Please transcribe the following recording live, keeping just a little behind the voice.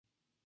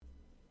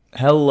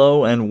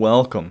Hello and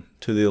welcome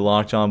to the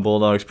Locked On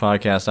Bulldogs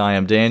podcast. I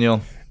am Daniel.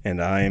 And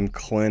I am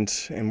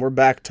Clint, and we're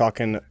back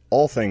talking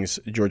all things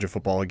Georgia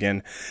football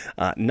again.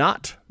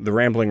 Not the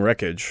rambling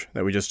wreckage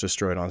that we just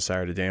destroyed on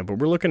Saturday, Daniel, but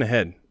we're looking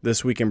ahead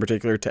this week in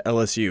particular to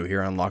LSU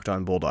here on Locked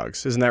On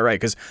Bulldogs. Isn't that right?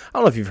 Because I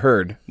don't know if you've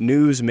heard,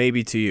 news may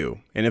be to you.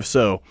 And if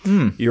so,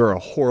 you're a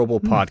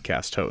horrible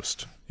podcast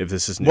host if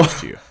this is news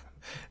to you.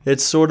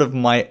 It's sort of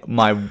my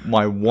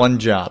one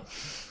job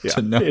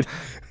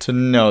to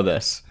know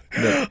this.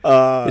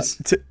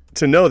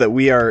 To know that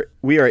we are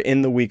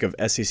in the week of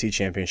SEC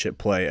championship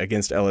play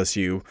against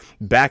LSU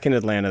back in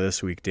Atlanta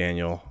this week,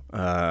 Daniel.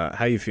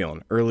 How you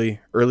feeling?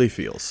 Early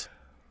feels.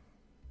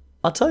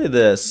 I'll tell you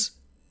this: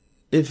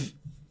 if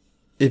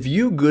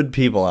you good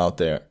people out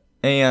there,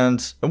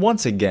 and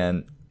once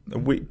again,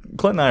 Clint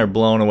and I are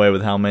blown away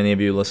with how many of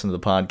you listen to the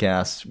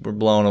podcast. We're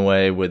blown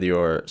away with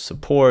your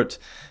support,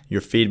 your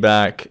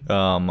feedback.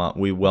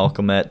 We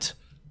welcome it.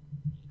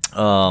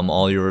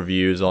 All your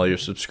reviews, all your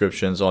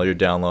subscriptions, all your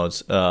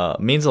downloads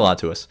means a lot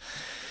to us.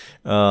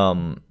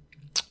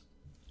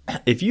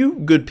 If you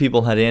good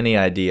people had any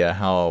idea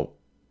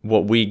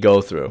what we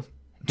go through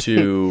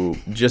to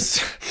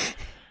just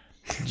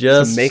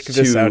to make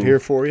this out here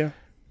for you,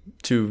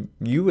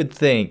 you would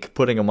think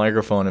putting a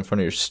microphone in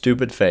front of your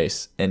stupid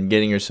face and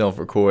getting yourself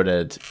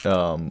recorded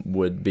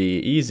would be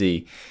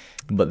easy,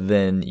 but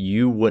then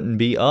you wouldn't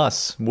be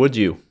us, would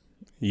you?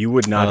 You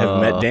would not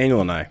have met Daniel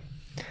and I.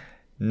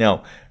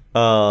 No.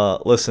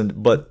 Listen,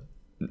 but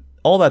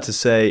all that to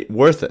say,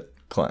 worth it,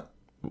 Clint.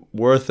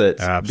 Worth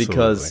it. Absolutely.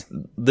 Because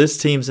this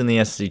team's in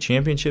the SEC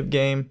championship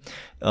game.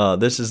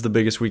 This is the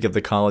biggest week of the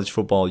college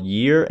football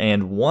year,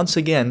 and once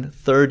again,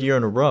 third year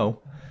in a row,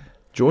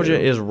 Georgia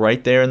is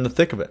right there in the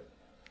thick of it.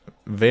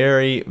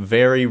 Very,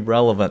 very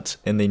relevant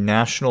in the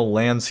national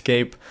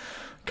landscape.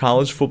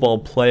 College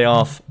football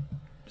playoff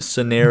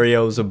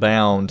scenarios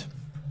abound,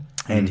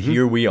 and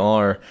here we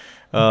are.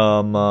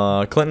 Clint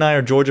and I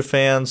are Georgia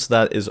fans.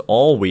 That is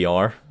all we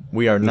are.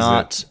 We are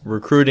not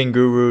recruiting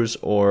gurus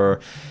or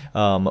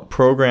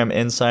program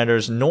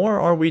insiders, nor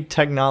are we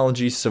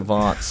technology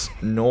savants,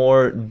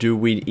 nor do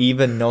we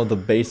even know the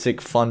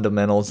basic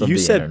fundamentals of the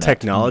internet. You said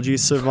technology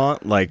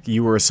savant like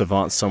you were a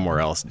savant somewhere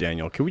else,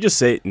 Daniel. Can we just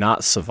say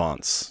not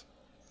savants?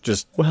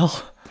 Just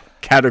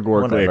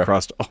categorically whatever.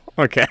 Across.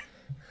 Okay.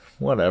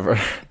 Whatever.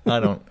 I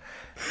don't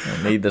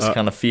need this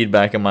kind of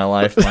feedback in my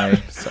life.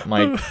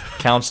 My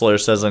counselor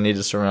says I need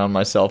to surround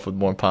myself with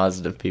more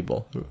positive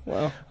people.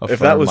 Well, if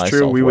that was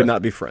true, we would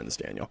not be friends,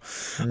 Daniel.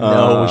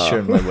 No, we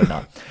certainly would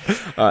not.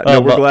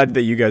 We're glad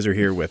that you guys are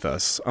here with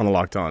us on the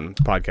Locked On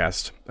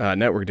Podcast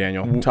Network,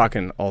 Daniel,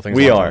 talking all things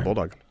Locked On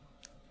Bulldog.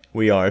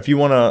 We are. If you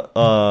want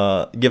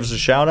to give us a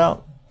shout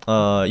out,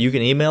 you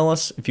can email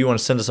us. If you want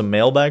to send us a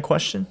mailbag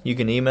question, you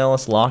can email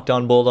us,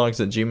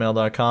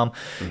 lockedonbulldogs@gmail.com.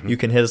 You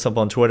can hit us up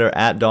on Twitter,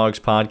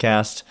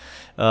 @dogspodcast.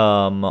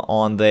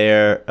 On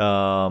there,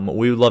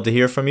 we would love to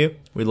hear from you.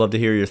 We'd love to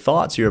hear your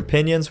thoughts, your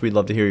opinions. We'd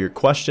love to hear your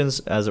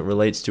questions as it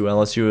relates to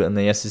LSU and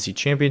the SEC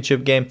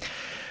championship game.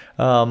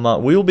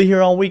 We will be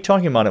here all week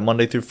talking about it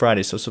Monday through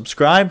Friday. So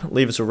subscribe,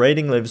 leave us a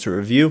rating, leave us a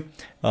review.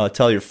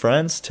 Tell your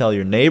friends, tell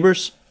your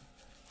neighbors.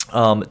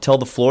 Tell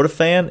the Florida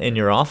fan in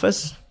your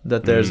office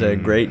that there's a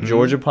great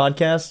Georgia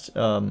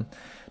podcast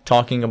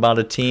talking about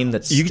a team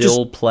that's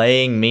still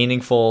playing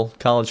meaningful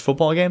college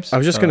football games. I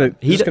was just gonna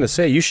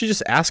say you should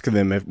just ask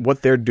them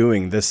what they're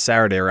doing this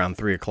Saturday around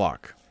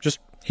 3:00. Just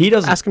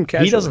ask him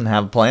casually. He doesn't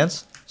have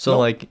plans.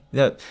 So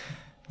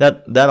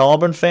that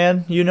Auburn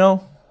fan,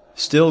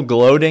 still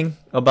gloating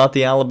about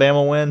the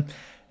Alabama win.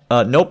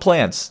 No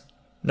plans.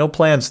 No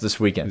plans this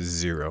weekend.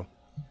 Zero.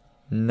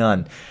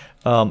 None.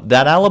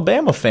 That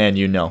Alabama fan,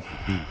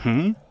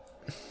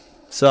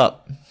 What's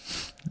up?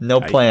 No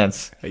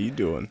plans. How you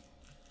doing?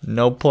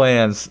 No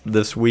plans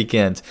this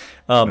weekend.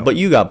 But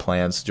you got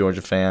plans,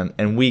 Georgia fan,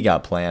 and we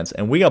got plans.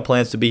 And we got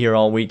plans to be here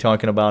all week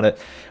talking about it.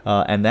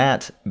 And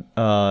that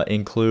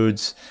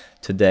includes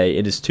today.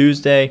 It is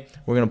Tuesday.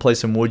 We're going to play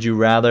some Would You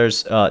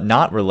Rathers,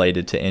 not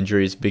related to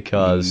injuries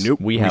because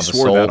we have a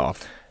soul. That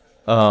off.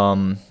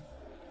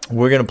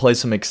 We're going to play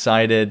some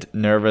excited,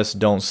 nervous,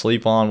 don't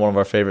sleep on, one of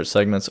our favorite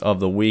segments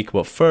of the week.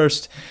 But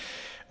first,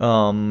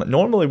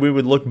 normally we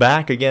would look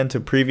back again to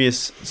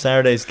previous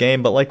Saturday's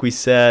game, but like we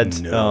said,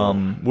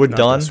 we're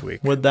done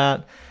with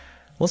that.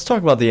 Let's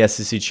talk about the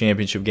SEC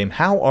championship game.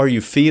 How are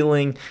you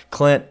feeling,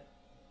 Clint?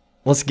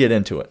 Let's get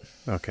into it.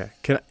 Okay.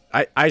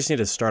 I just need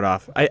to start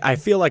off. I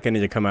feel like I need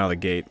to come out of the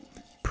gate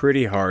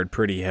pretty hard,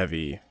 pretty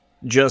heavy,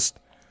 just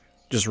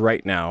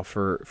right now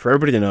for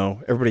everybody to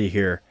know, everybody to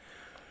hear.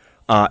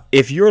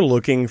 If you're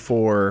looking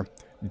for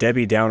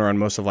Debbie Downer on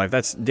most of life,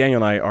 that's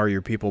Daniel and I are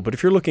your people. But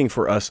if you're looking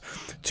for us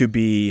to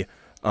be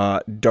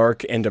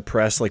dark and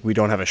depressed, like we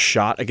don't have a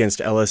shot against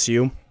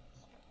LSU,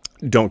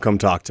 don't come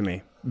talk to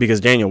me. Because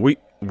Daniel, we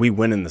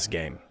win in this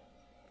game.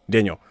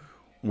 Daniel,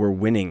 we're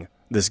winning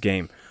this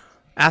game.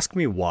 Ask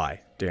me why,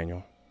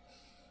 Daniel.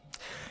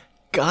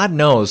 God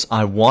knows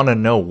I want to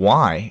know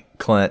why,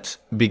 Clint,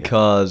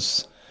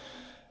 because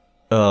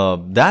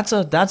that's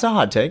a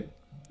hot take.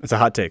 It's a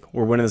hot take.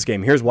 We're winning this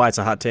game. Here's why it's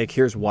a hot take.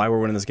 Here's why we're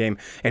winning this game.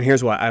 And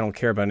here's why I don't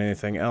care about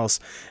anything else.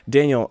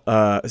 Daniel,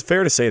 it's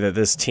fair to say that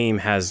this team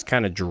has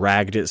kind of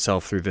dragged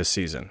itself through this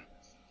season.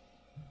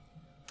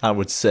 I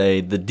would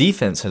say the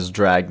defense has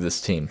dragged this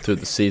team through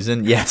the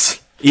season.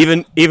 Yes.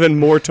 Even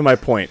more to my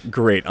point.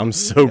 Great. I'm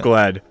so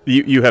glad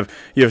you have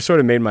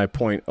sort of made my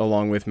point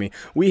along with me.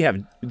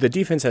 The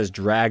defense has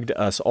dragged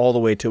us all the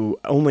way to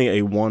only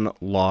a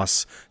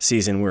 1-loss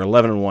season. We're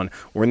 11-1.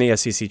 We're in the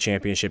SEC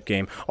championship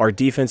game. Our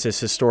defense is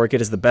historic.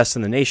 It is the best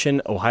in the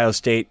nation. Ohio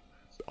State,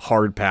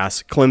 hard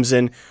pass.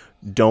 Clemson,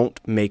 don't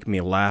make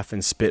me laugh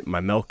and spit my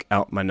milk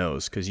out my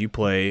nose because you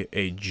play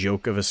a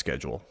joke of a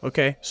schedule.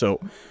 Okay, so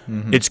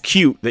It's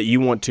cute that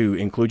you want to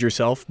include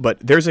yourself, but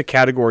there's a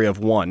category of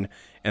one,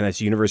 and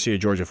that's University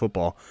of Georgia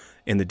football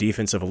in the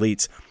defensive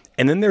elites.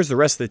 And then there's the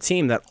rest of the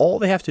team that all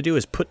they have to do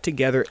is put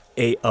together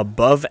a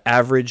above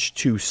average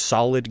to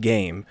solid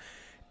game,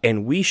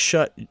 and we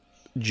shut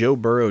Joe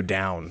Burrow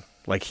down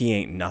like he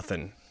ain't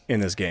nothing in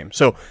this game.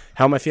 So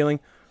how am I feeling?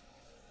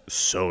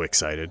 So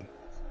excited.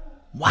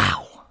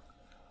 Wow.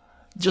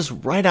 Just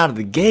right out of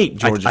the gate,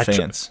 Georgia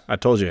fans. I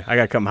told you, I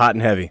got to come hot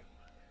and heavy.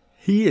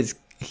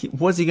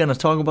 What's he going to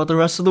talk about the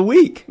rest of the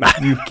week?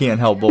 You can't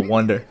help but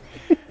wonder.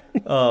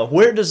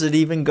 Where does it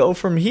even go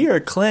from here,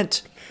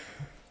 Clint?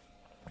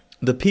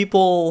 The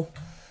people,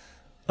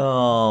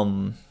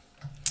 the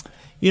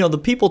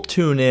people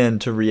tune in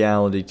to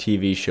reality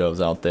TV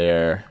shows out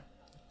there.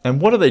 And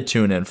what do they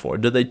tune in for?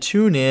 Do they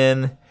tune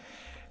in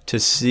to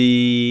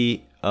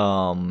see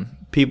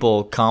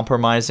people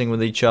compromising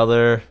with each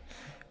other?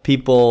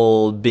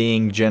 People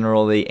being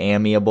generally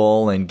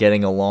amiable and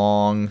getting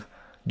along?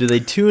 Do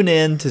they tune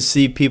in to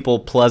see people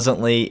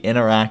pleasantly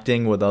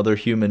interacting with other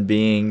human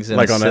beings in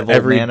like a on civil an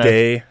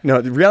everyday manner?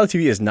 No, the reality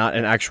TV is not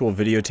an actual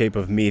videotape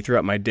of me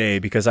throughout my day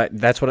because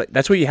that's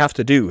what you have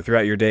to do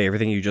throughout your day.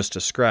 Everything you just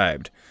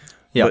described.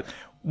 Yeah. But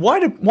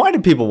why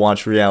do people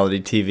watch reality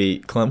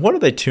TV, Clint? What are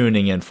they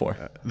tuning in for?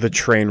 The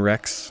train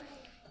wrecks.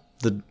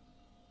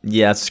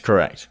 Yes,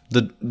 correct.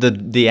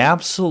 The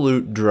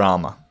absolute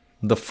drama,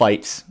 the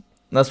fights.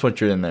 That's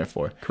what you're in there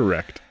for.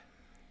 Correct.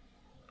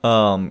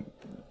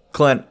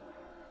 Clint,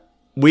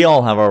 we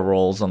all have our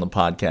roles on the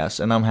podcast,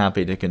 and I'm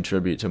happy to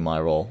contribute to my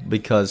role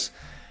because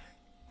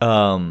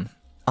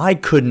I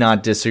could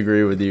not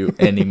disagree with you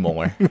any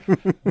more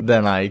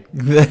than I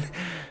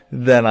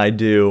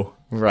do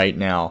right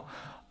now.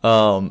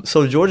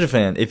 So Georgia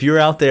fan, if you're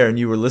out there and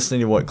you were listening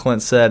to what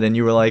Clint said and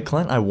you were like,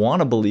 Clint, I want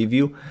to believe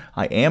you.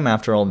 I am,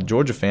 after all, a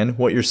Georgia fan.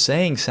 What you're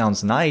saying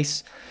sounds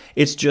nice.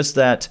 It's just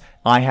that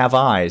I have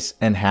eyes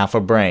and half a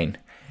brain.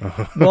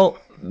 Well,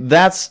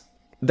 that's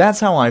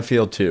how I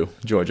feel too,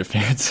 Georgia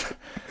fans.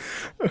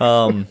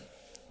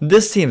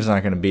 This team's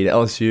not going to beat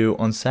LSU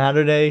on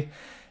Saturday.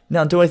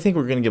 Now, do I think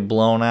we're going to get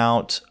blown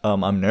out?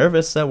 I'm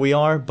nervous that we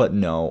are, but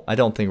no, I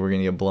don't think we're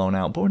going to get blown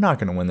out. But we're not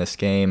going to win this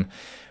game.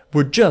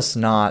 We're just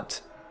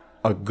not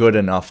a good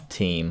enough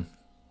team.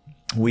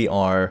 We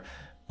are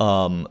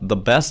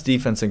the best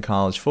defense in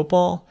college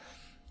football,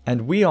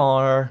 and we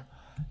are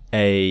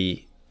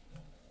a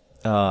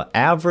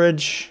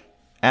average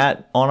on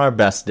our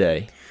best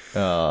day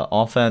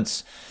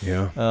offense.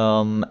 Yeah.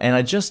 And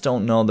I just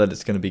don't know that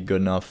it's going to be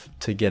good enough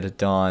to get it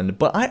done.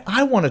 But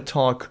I want to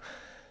talk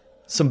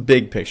some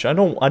big picture. I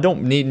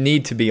don't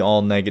need to be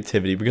all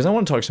negativity because I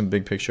want to talk some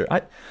big picture.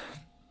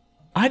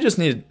 I just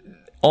need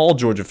all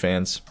Georgia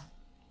fans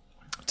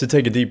to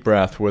take a deep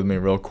breath with me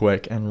real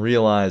quick and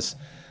realize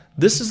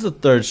this is the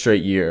third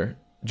straight year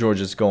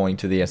Georgia's going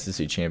to the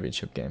SEC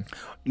championship game.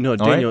 No,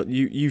 Daniel,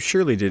 you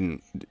surely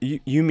didn't.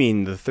 You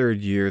mean the third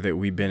year that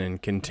we've been in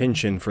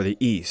contention for the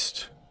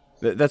East.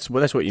 That's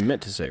what you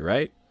meant to say,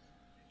 right?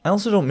 I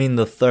also don't mean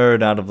the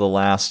third out of the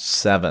last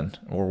 7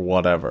 or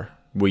whatever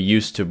we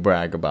used to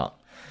brag about.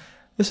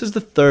 This is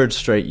the third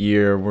straight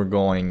year we're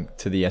going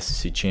to the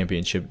SEC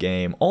championship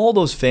game. All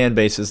those fan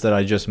bases that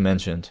I just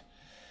mentioned,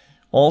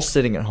 all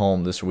sitting at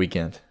home this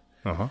weekend,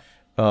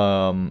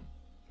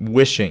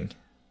 wishing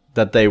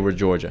that they were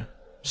Georgia.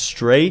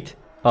 Straight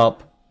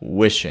up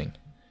wishing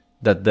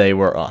that they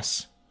were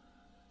us.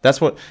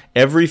 That's what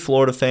every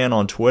Florida fan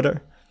on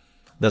Twitter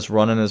that's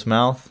running his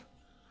mouth,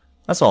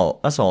 that's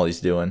all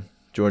he's doing,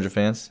 Georgia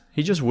fans.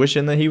 He's just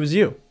wishing that he was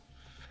you.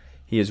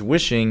 He is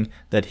wishing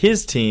that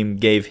his team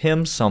gave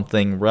him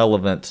something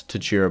relevant to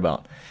cheer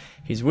about.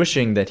 He's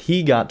wishing that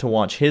he got to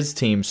watch his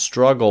team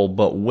struggle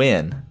but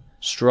win.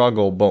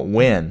 Struggle but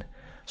win.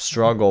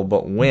 Struggle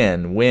but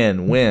win.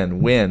 Win, win,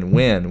 win,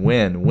 win,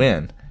 win,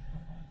 win.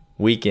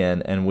 Week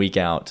in and week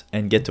out,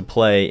 and get to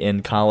play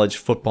in college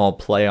football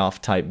playoff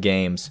type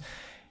games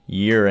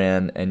year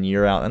in and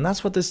year out. And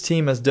that's what this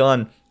team has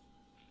done.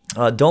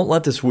 Don't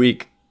let this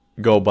week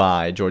go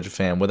by, Georgia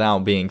fan, without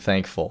being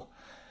thankful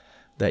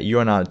that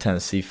you're not a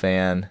Tennessee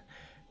fan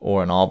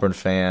or an Auburn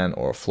fan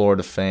or a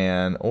Florida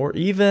fan or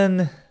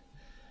even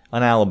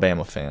an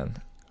Alabama fan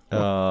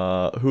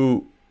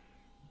who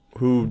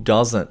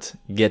doesn't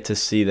get to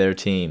see their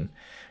team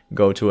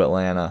go to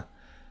Atlanta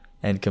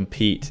and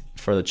compete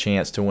for the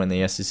chance to win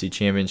the SEC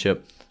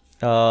championship.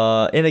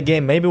 in a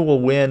game, maybe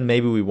we'll win,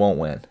 maybe we won't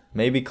win.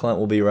 Maybe Clint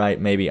will be right,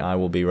 maybe I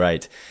will be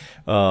right.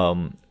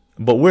 But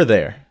we're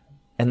there.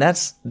 And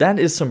that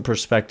is some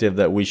perspective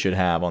that we should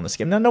have on this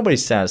game. Now,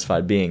 nobody's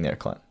satisfied being there,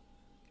 Clint.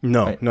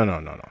 No, right?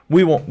 No.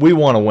 We want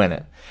to win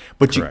it.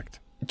 But Correct.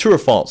 True or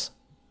false?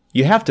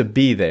 You have to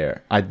be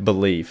there, I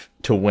believe,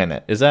 to win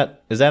it. Is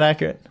that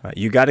accurate?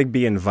 You got to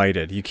be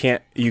invited. You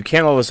can't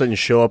all of a sudden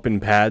show up in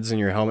pads and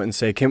your helmet and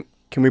say, "Can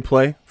we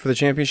play for the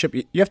championship?"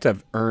 You have to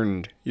have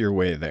earned your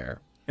way there,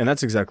 and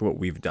that's exactly what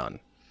we've done.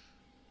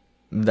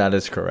 That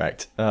is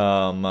correct.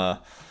 And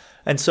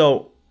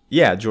so,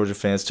 yeah, Georgia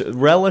fans, to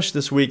relish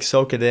this week,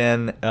 soak it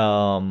in.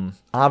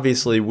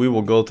 Obviously, we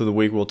will go through the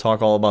week. We'll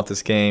talk all about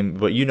this game,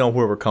 but you know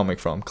where we're coming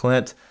from.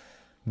 Clint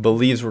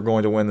believes we're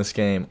going to win this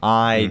game.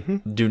 I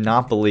do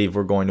not believe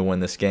we're going to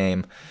win this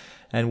game.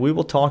 And we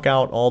will talk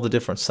out all the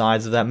different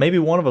sides of that. Maybe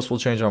one of us will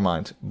change our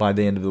mind by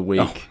the end of the week.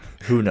 Oh,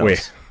 who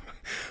knows?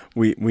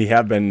 We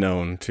have been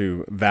known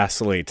to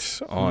vacillate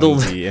on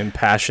the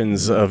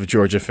impassions of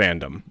Georgia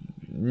fandom.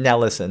 Now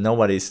listen,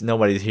 nobody's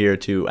here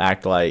to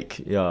act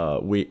like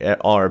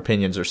our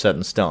opinions are set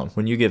in stone.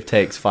 When you give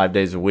takes 5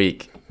 days a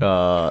week,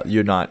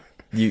 you're not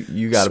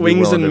you got to be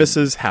willing swings and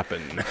misses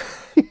happen.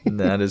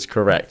 That is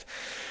correct.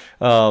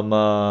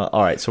 All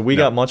right, so we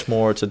got much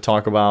more to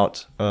talk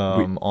about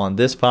on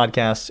this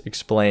podcast,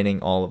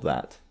 explaining all of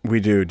that. We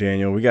do,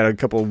 Daniel. We got a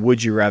couple of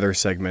Would You Rather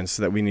segments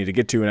that we need to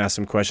get to and ask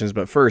some questions.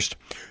 But first,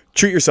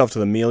 treat yourself to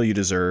the meal you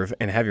deserve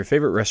and have your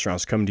favorite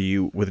restaurants come to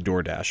you with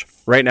DoorDash.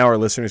 Right now, our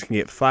listeners can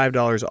get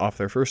 $5 off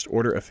their first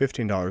order of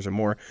 $15 or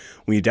more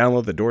when you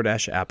download the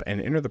DoorDash app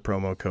and enter the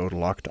promo code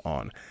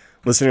LOCKEDON.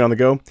 Listening on the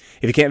go?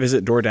 If you can't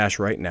visit DoorDash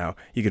right now,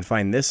 you can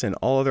find this and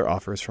all other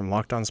offers from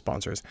Locked On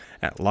sponsors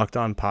at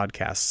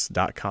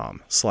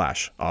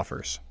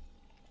lockedonpodcasts.com/offers.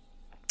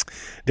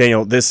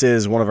 Daniel, this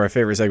is one of our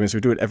favorite segments.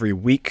 We do it every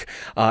week.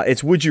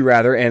 It's Would You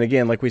Rather, and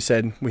again, like we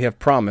said, we have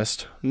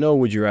promised no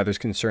Would You Rathers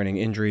concerning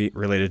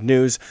injury-related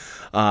news,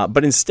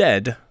 but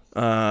instead,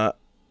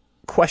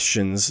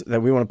 questions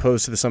that we want to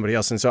pose to somebody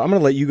else. And so I'm going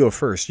to let you go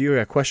first. You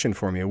got a question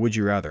for me, a Would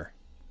You Rather?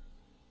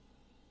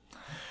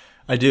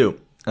 I do.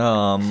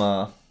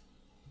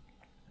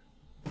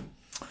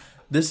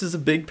 This is a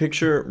big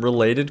picture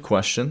related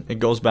question. It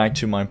goes back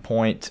to my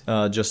point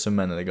just a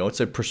minute ago. It's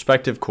a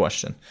perspective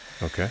question.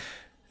 Okay.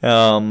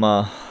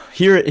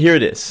 Here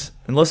it is,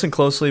 and listen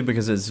closely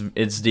because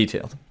it's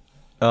detailed.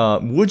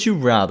 Would you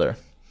rather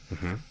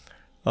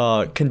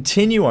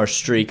continue our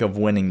streak of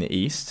winning the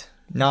East,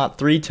 not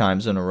 3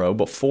 times in a row,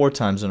 but 4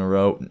 times in a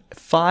row,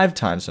 5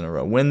 times in a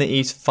row, win the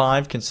East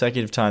 5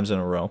 consecutive times in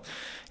a row,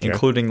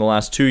 including the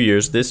last 2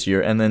 years, this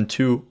year, and then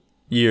 2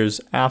 years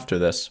after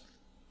this,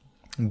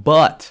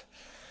 but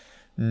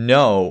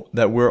know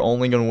that we're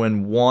only going to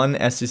win one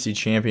SEC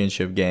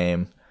championship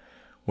game,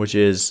 which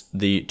is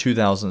the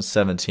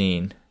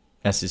 2017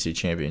 SEC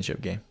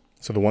championship game.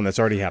 So the one that's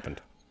already happened.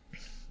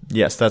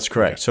 Yes, that's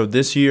correct. Okay. So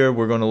this year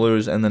we're going to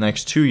lose, and the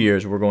next 2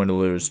 years we're going to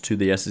lose to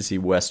the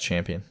SEC West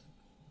champion.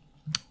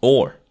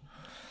 Or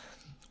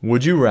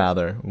would you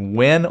rather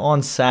win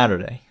on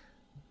Saturday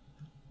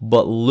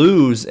but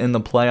lose in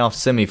the playoff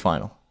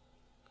semifinal?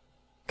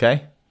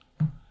 Okay?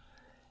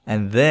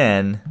 And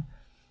then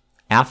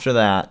after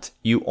that,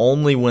 you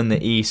only win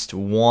the East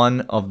one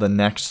of the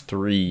next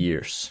 3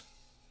 years.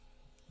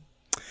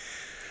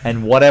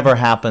 And whatever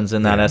happens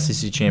in that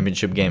SEC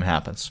championship game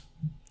happens.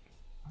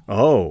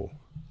 Oh.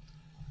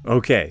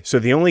 Okay. So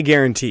the only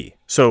guarantee.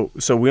 So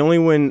we only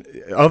win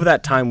of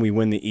that time we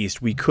win the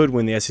East. We could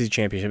win the SEC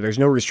championship. There's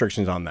no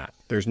restrictions on that.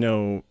 There is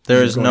no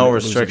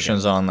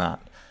restrictions on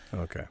that.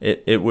 Okay.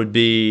 It would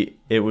be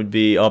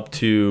up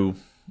to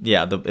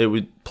it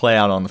would play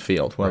out on the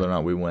field whether or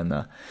not we win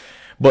that.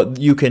 But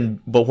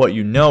what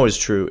you know is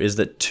true is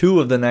that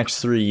 2 of the next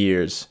 3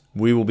 years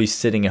we will be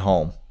sitting at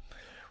home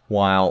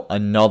while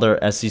another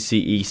SEC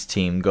East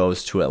team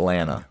goes to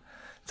Atlanta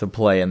to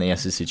play in the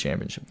SEC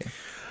championship game.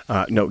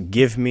 No,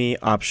 give me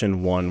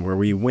option 1 where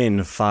we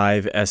win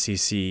 5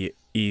 SEC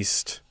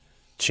East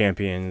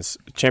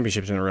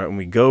championships in a row and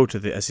we go to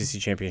the SEC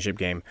championship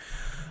game.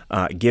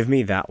 Give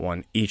me that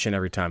one each and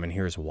every time, and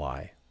here's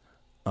why.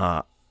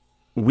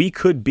 We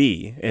could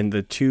be, in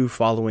the 2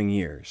 following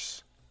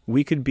years,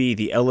 we could be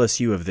the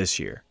LSU of this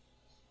year,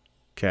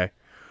 okay,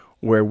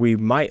 where we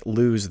might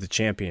lose the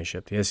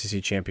championship, the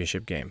SEC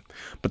championship game.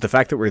 But the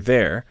fact that we're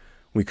there,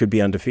 we could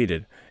be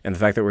undefeated. And the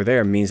fact that we're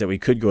there means that we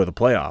could go to the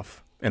playoff.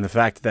 And the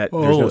fact that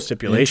there's no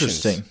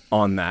stipulations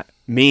on that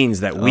means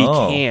that we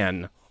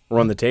can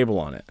run the table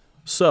on it.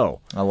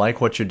 So I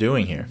like what you're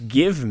doing here.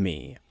 Give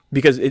me,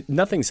 because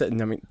nothing said.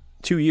 I mean,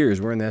 2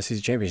 years we're in the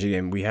SEC championship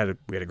game. We had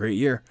a great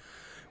year.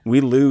 We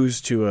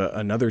lose to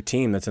another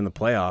team that's in the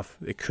playoff.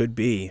 It could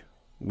be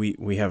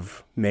we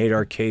have made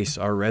our case,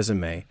 our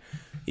resume,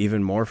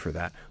 even more for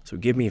that. So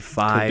give me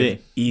 5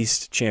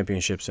 East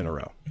championships in a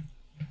row.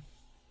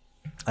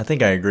 I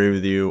think I agree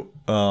with you.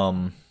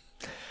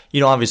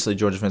 Obviously,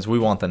 Georgia fans, we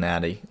want the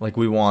Natty. Like,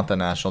 we want the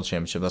national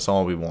championship. That's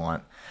all we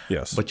want.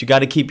 Yes. But you got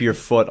to keep your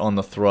foot on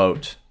the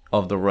throat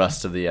of the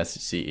rest of the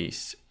SEC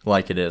East,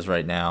 like it is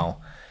right now.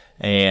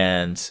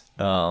 and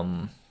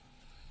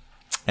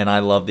I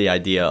love the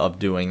idea of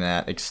doing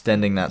that,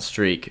 extending that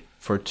streak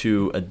for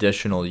 2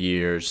 additional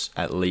years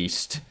at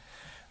least.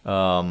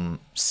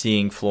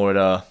 Seeing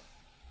Florida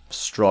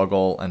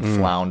struggle and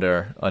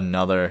flounder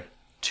another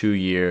 2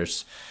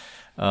 years.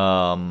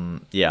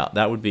 Yeah,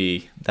 that would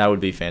be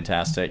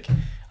fantastic.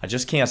 I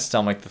just can't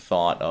stomach the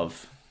thought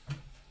of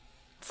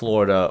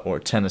Florida or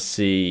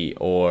Tennessee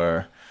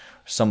or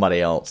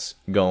somebody else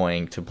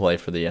going to play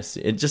for the SC.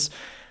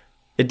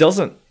 It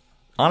doesn't.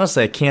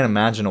 Honestly, I can't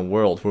imagine a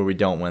world where we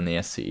don't win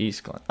the SC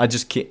East. I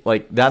just can't.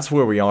 Like, that's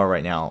where we are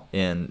right now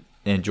in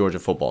Georgia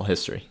football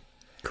history.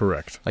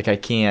 Correct. Like, I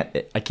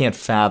can't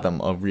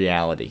fathom a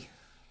reality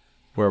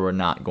where we're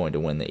not going to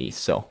win the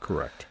East. So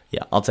correct.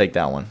 Yeah, I'll take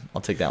that one.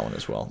 I'll take that one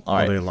as well. All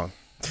right. All day long.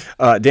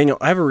 Daniel,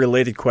 I have a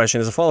related question.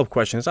 It's a follow-up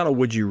question. It's not a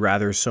would you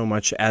rather so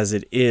much as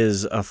it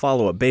is a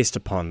follow-up based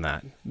upon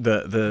that.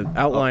 The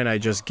outline I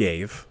just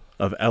gave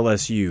of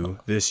LSU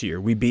this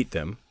year, we beat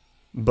them,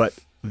 but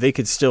they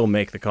could still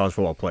make the college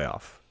football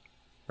playoff,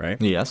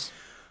 right? Yes.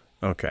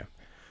 Okay.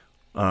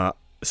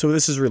 So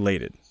this is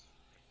related.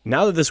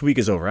 Now that this week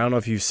is over, I don't know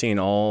if you've seen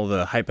all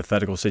the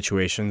hypothetical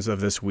situations of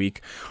this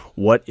week.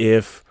 What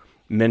if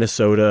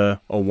Minnesota,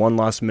 a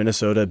one-loss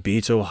Minnesota,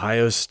 beats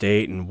Ohio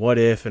State, and what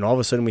if, and all of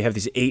a sudden we have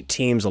these 8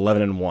 teams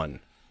 11-1.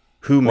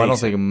 Who makes I don't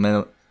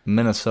think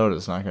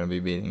Minnesota's not going to be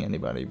beating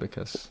anybody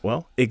because.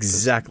 Well,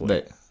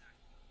 exactly.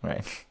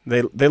 Right.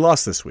 They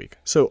lost this week,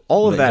 so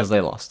all of that because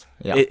they lost.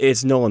 Yeah.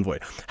 It's null and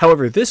void.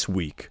 However, this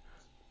week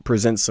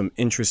presents some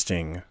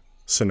interesting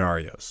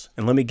scenarios,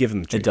 and let me give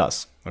them to you. It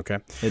does. Okay.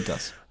 It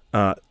does.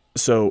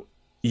 So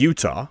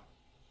Utah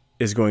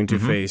is going to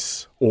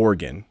face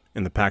Oregon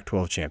in the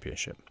Pac-12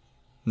 championship.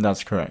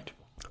 That's correct.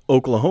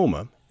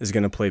 Oklahoma is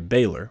going to play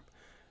Baylor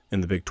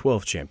in the Big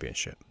 12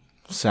 championship.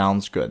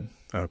 Sounds good.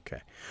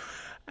 Okay.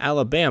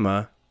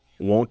 Alabama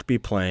won't be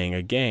playing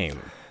a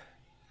game.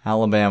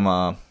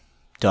 Alabama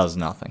does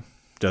nothing.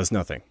 Does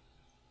nothing.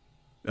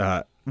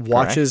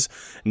 Watches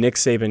Nick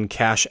Saban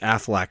cash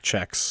Aflac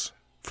checks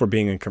for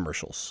being in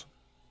commercials.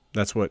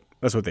 That's what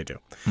they do.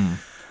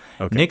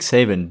 Okay. Nick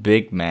Saban,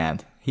 big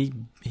mad. He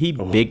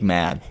big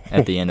mad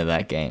at the end of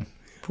that game.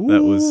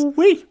 That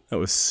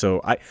was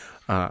so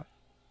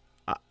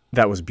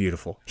that was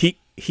beautiful.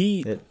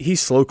 He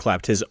slow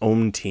clapped his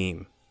own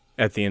team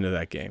at the end of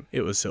that game.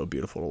 It was so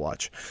beautiful to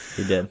watch.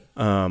 He did.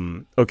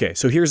 Okay,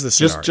 so here's the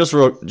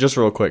scenario. Just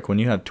real quick. When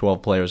you have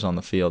 12 players on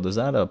the field, is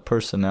that a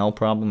personnel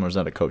problem or is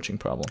that a coaching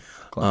problem?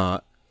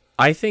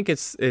 I think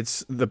it's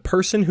the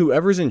person,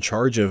 whoever's in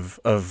charge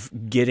of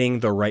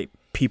getting the right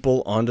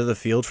people onto the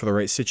field for the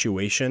right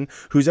situation,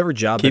 whose ever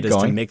job it is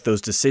to make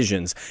those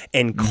decisions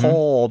and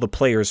call the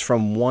players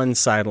from one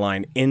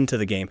sideline into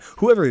the game.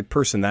 Whoever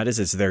person that is,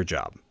 it's their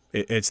job.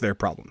 It's their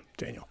problem,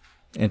 Daniel.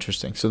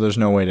 Interesting. So there's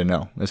no way to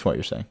know, is what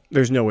you're saying.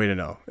 There's no way to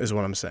know, is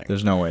what I'm saying.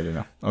 There's no way to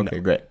know. Okay,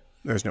 great.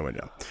 There's no way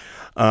to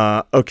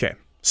know. Okay,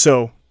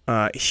 so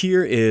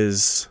here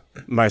is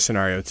my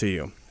scenario to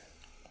you.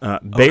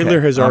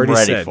 Baylor has already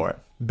said. For it.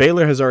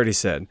 Baylor has already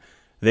said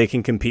they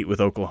can compete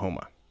with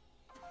Oklahoma.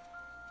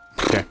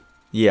 Okay.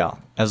 Yeah,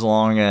 as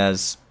long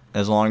as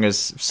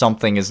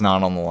something is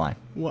not on the line.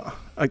 Well,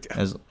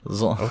 as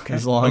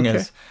long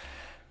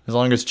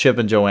as Chip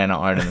and Joanna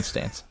aren't in the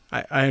stands.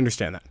 I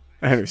understand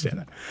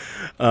that.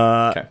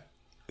 Okay.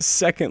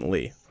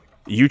 Secondly,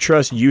 you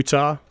trust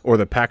Utah or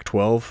the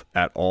Pac-12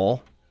 at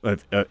all?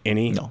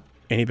 Any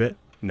bit?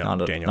 No,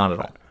 Daniel. Not at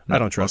all. No. I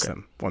don't trust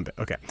them one bit.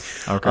 Okay.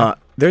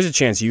 There's a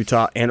chance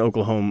Utah and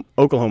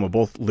Oklahoma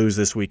both lose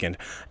this weekend,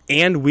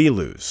 and we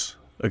lose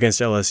against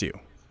LSU.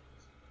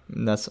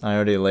 I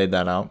already laid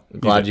that out.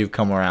 Glad you've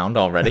come around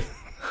already.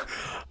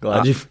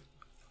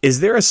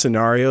 Is there a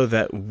scenario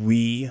that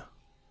we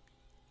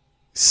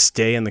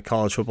stay in the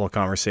college football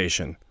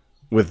conversation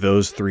with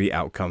those 3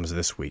 outcomes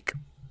this week?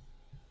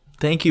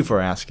 Thank you for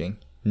asking.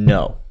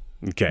 No.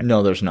 Okay.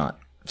 No, there's not.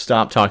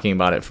 Stop talking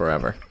about it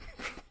forever.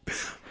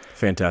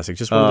 Fantastic.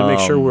 Just wanted to make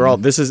sure we're all.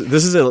 This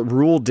is a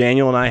rule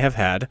Daniel and I have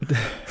had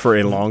for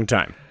a long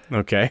time.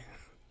 Okay.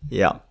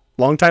 Yeah.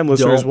 Long-time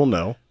listeners will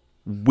know.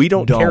 We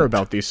don't care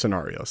about these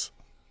scenarios.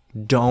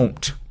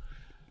 Don't.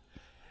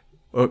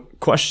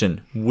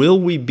 Question. Will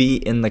we be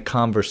in the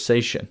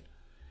conversation?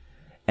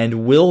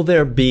 And will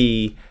there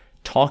be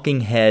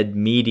talking head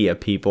media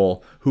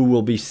people who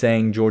will be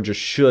saying Georgia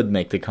should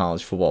make the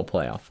college football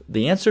playoff?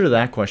 The answer to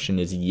that question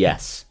is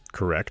yes.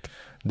 Correct.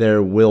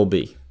 There will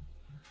be.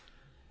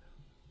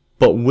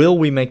 But will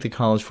we make the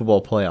college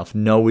football playoff?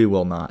 No, we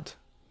will not.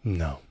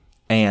 No.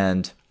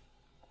 And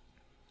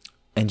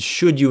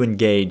should you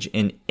engage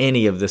in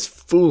any of this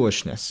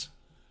foolishness?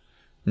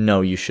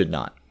 No, you should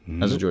not.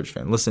 As a Georgia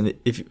fan, listen.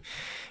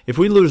 If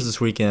we lose this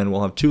weekend,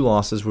 we'll have 2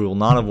 losses. We will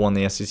not have won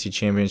the SEC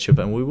championship,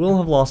 and we will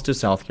have lost to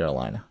South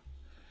Carolina.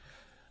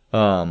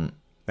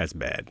 That's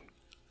bad.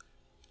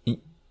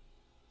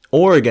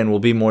 Oregon will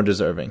be more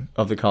deserving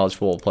of the college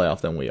football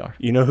playoff than we are.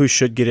 You know who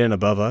should get in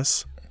above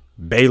us?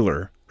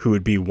 Baylor, who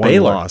would be one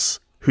loss,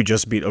 who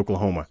just beat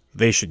Oklahoma.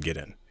 They should get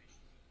in.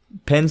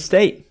 Penn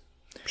State.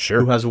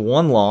 Sure. Who has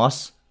 1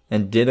 loss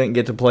and didn't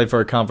get to play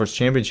for a conference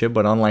championship,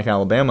 but unlike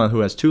Alabama,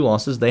 who has 2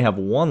 losses, they have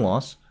 1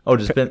 loss. Oh,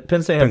 does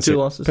Penn State have 2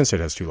 losses? Penn State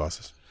has 2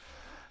 losses.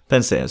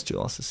 Penn State has 2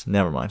 losses.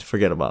 Never mind.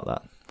 Forget about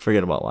that.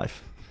 Forget about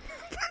life.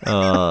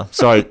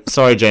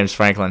 Sorry, James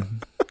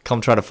Franklin. Come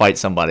try to fight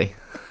somebody.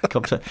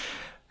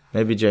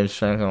 Maybe James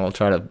Franklin will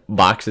try to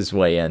box his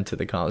way into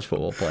the college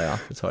football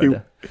playoff. It's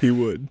hard He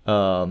would.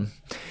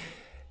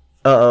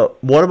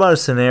 What about a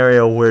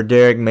scenario where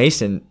Derek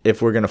Mason,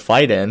 if we're gonna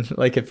fight in,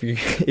 like if you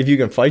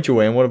can fight your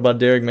way in, what about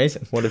Derek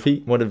Mason? What if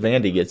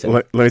Vandy gets in?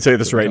 Let me tell you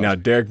this right now.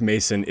 Derek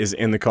Mason is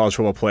in the college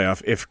football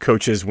playoff if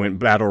coaches went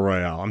battle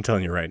royale. I'm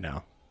telling you right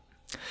now.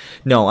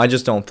 No, I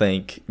just don't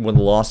think with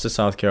the loss to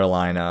South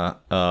Carolina,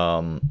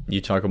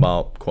 you talk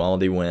about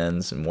quality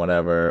wins and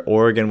whatever.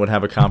 Oregon would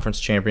have a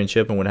conference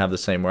championship and would have the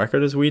same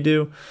record as we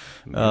do.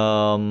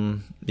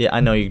 Yeah,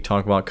 I know you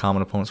talk about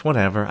common opponents,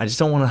 whatever. I just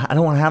don't want to. I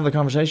don't want to have the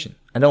conversation.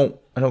 I don't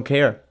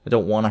care. I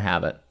don't want to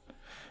have it.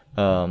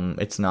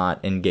 It's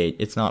not engage.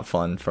 It's not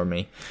fun for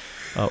me.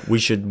 We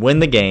should win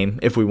the game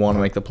if we want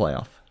to make the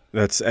playoff.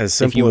 That's as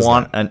simple as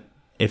that.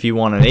 If you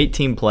want an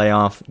 8-team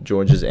playoff,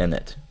 Georgia's in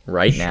it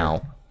right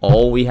now.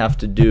 All we have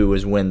to do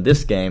is win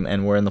this game,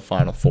 and we're in the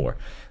Final Four.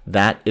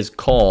 That is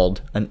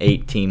called an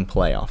 8-team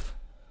playoff.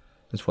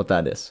 That's what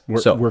that is.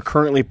 We're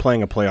currently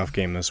playing a playoff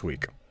game this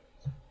week.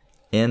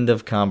 End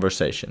of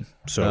conversation.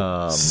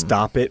 So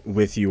stop it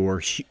with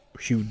your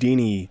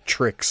Houdini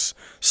tricks,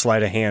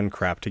 sleight of hand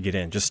crap to get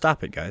in. Just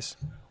stop it, guys.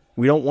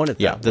 We don't want it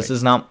that way. This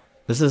is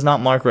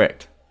not Mark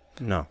Richt.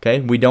 No.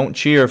 Okay? We don't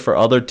cheer for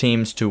other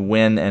teams to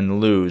win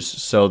and lose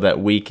so that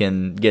we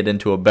can get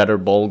into a better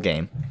bowl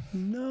game.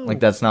 No. Like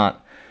that's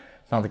not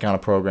the kind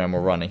of program we're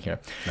running here.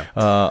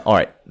 No. All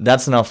right.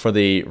 That's enough for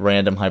the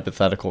random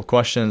hypothetical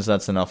questions.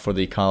 That's enough for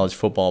the college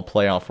football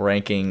playoff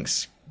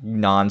rankings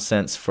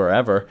nonsense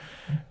forever.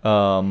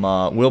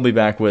 We'll be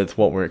back with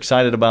what we're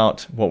excited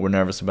about, what we're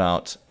nervous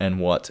about, and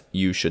what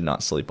you should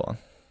not sleep on.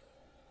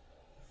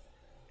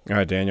 All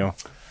right, Daniel.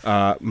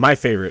 My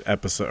favorite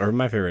episode, or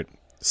my favorite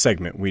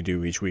segment we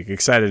do each week.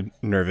 Excited,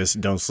 nervous,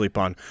 don't sleep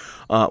on.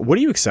 What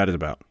are you excited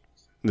about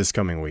this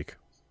coming week?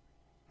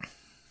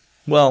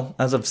 Well,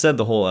 as I've said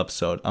the whole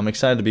episode, I'm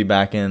excited to be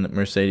back in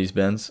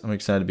Mercedes-Benz. I'm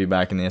excited to be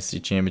back in the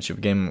SEC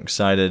Championship game. I'm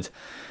excited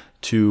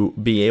to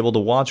be able to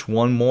watch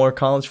one more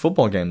college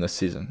football game this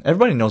season.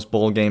 Everybody knows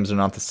bowl games are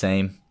not the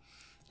same.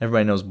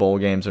 Everybody knows bowl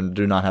games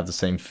do not have the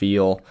same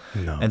feel.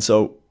 No. And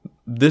so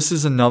this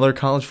is another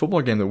college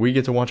football game that we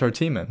get to watch our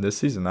team in this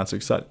season. That's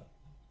exciting.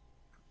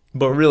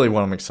 But really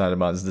what I'm excited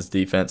about is this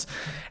defense.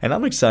 And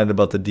I'm excited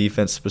about the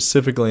defense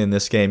specifically in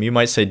this game. You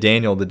might say,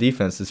 Daniel, the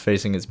defense is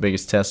facing its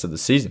biggest test of the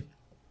season.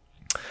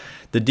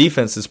 The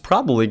defense is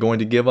probably going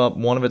to give up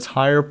one of its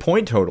higher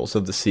point totals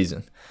of the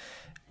season.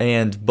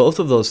 And both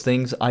of those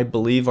things, I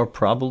believe, are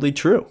probably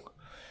true.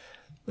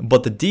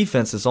 But the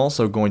defense is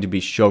also going to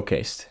be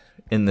showcased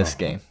in this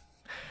game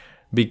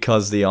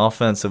because the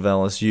offense of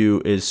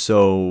LSU is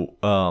so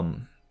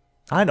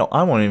I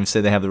won't even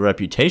say they have the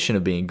reputation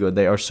of being good.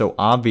 They are so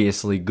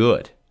obviously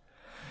good.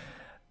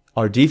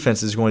 Our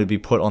defense is going to be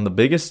put on the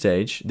biggest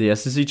stage, the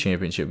SEC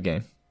Championship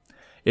game.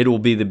 It will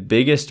be the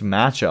biggest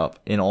matchup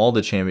in all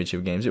the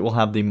championship games. It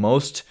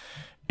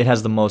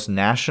has the most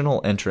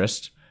national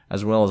interest,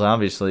 as well as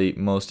obviously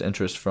most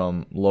interest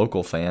from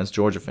local fans,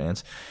 Georgia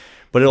fans.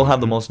 But it'll have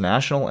the most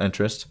national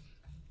interest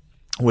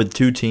with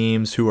 2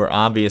 teams who are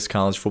obvious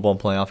college football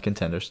playoff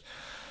contenders.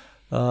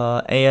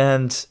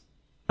 And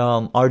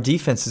our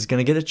defense is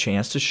going to get a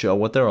chance to show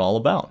what they're all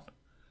about.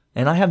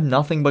 And I have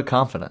nothing but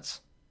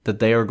confidence that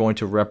they are going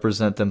to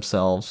represent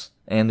themselves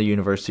and the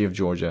University of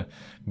Georgia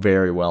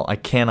very well. I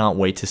cannot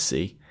wait to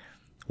see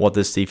what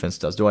this defense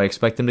does. Do I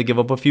expect them to give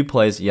up a few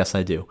plays? Yes,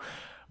 I do.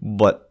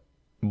 But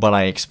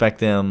I expect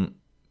them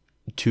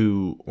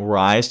to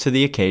rise to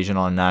the occasion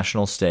on a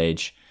national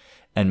stage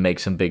and make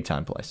some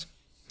big-time plays.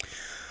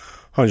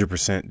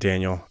 100%,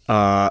 Daniel.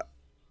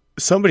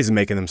 Somebody's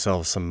making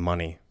themselves some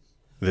money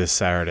this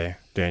Saturday,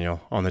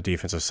 Daniel, on the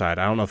defensive side.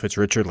 I don't know if it's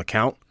Richard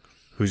LeCounte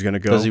who's going to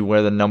go. Does he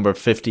wear the number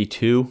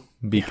 52?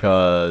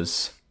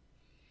 Because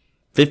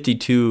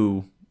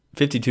 52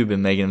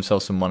 been making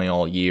himself some money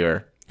all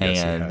year, yes,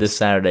 and this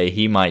Saturday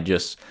he might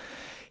just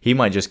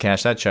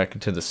cash that check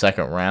into the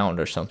second round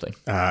or something.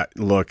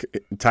 Look,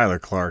 Tyler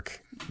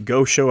Clark,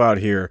 go show out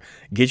here,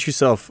 get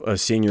yourself a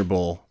Senior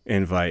Bowl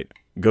invite,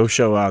 go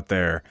show out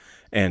there,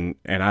 and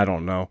I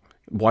don't know,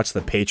 watch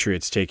the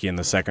Patriots take you in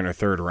the second or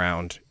third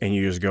round, and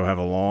you just go have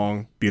a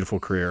long, beautiful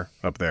career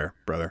up there,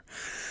 brother.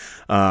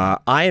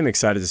 I am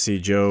excited to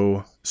see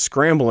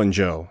Scrambling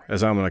Joe,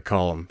 as I'm going to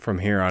call him from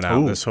here on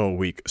out this whole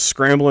week.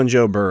 Scrambling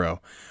Joe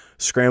Burrow.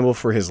 Scramble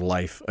for his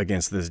life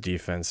against this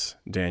defense,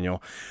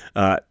 Daniel.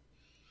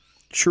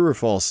 True or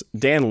false,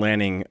 Dan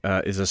Lanning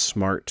is a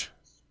smart,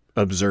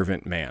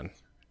 observant man.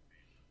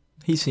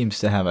 He seems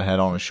to have a head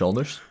on his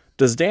shoulders.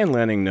 Does Dan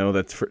Lanning know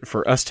that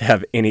for us to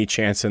have any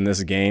chance in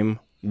this game,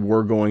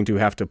 we're going to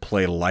have to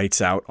play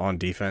lights out on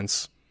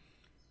defense?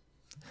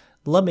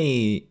 Let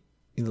me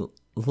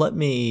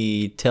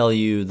tell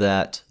you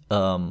that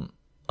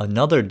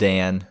another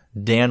Dan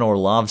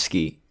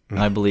Orlovsky,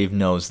 I believe,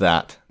 knows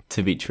that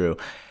to be true.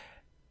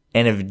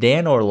 And if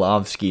Dan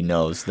Orlovsky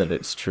knows that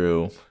it's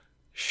true,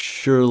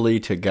 surely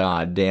to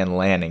God, Dan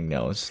Lanning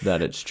knows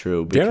that it's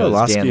true.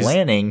 Because Dan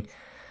Lanning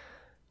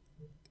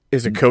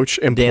is a coach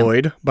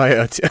employed by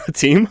a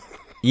team.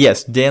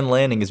 Yes, Dan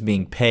Lanning is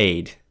being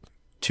paid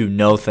to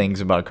know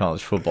things about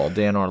college football.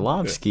 Dan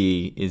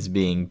Orlovsky is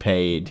being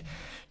paid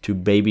to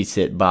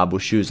babysit Bob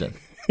Wischusen.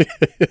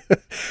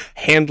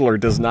 Handler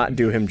does not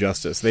do him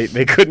justice. They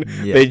couldn't.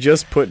 Yeah. They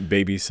just put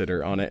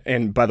babysitter on it.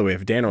 And by the way,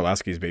 if Dan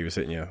Orlovsky is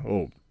babysitting you,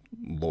 oh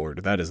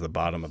Lord, that is the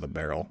bottom of the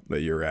barrel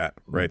that you're at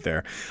right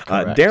there.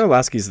 Dan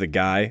Orlovsky is the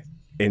guy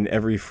in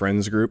every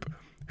friends group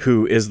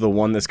who is the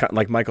one that's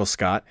like Michael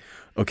Scott.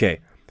 Okay,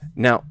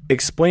 now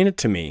explain it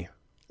to me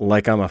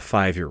like I'm a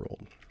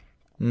 5-year-old.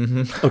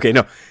 Mm-hmm. Okay,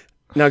 no.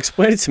 Now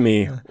explain it to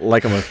me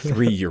like I'm a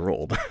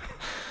 3-year-old.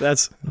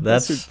 That's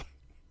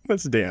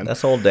Dan.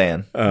 That's old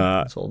Dan.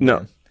 That's old Dan.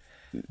 No,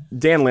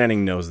 Dan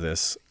Lanning knows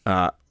this.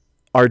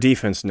 Our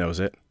defense knows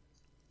it.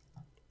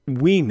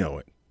 We know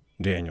it,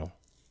 Daniel.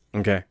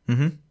 Okay?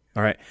 Mm-hmm.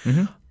 All right.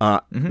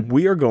 Mm-hmm.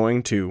 We are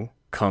going to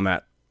come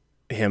at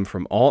him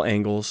from all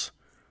angles.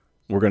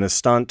 We're going to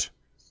stunt.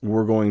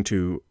 We're going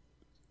to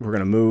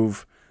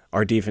move.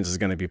 Our defense is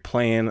going to be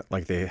playing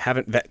like they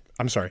haven't. That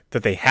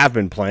they have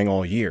been playing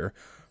all year,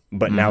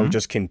 but now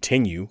just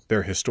continue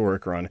their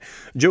historic run.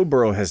 Joe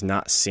Burrow has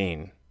not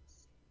seen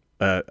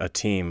a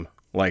team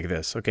like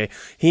this. Okay,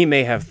 he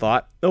may have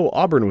thought, "Oh,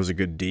 Auburn was a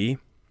good D."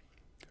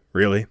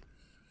 Really?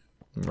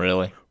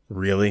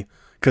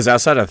 Because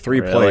outside of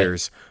three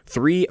players,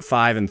 3,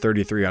 5, and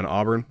 33 on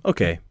Auburn,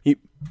 okay,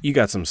 you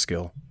got some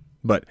skill,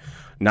 but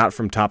not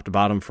from top to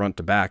bottom, front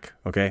to back.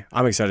 Okay,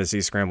 I'm excited to see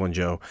Scramblin'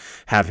 Joe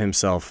have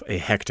himself a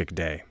hectic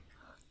day.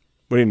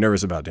 What are you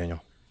nervous about,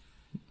 Daniel?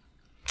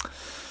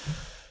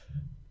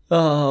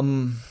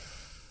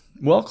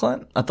 Well,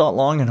 Clint, I thought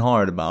long and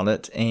hard about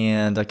it,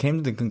 and I came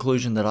to the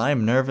conclusion that I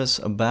am nervous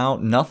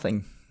about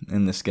nothing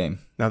in this game.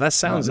 Now that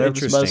sounds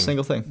interesting. About a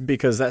single thing.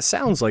 Because that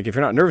sounds like if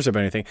you're not nervous about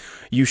anything,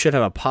 you should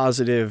have a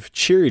positive,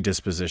 cheery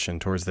disposition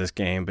towards this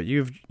game. But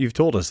you've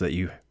told us that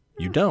you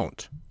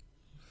don't.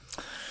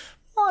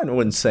 Well, I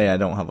wouldn't say I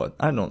don't have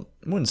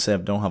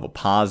a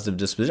positive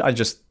disposition.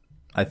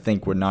 I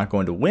think we're not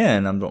going to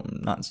win. I'm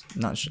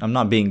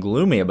not being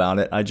gloomy about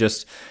it. I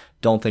just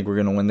don't think we're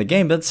going to win the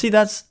game. But see,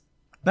 that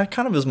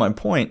kind of is my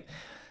point.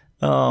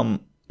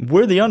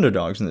 We're the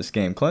underdogs in this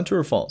game. Clint, true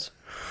or false?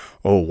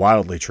 Oh,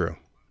 wildly true.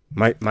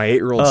 My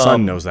 8-year-old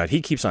son knows that.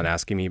 He keeps on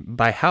asking me,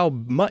 by how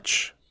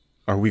much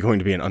are we going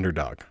to be an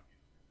underdog?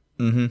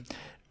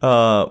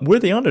 Mm-hmm. We're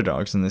the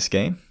underdogs in this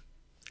game.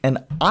 And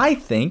I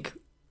think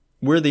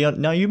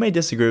now you may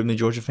disagree with me,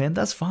 Georgia fan.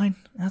 That's fine.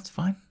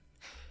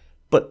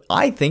 But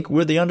I think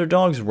we're the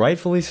underdogs,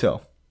 rightfully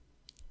so.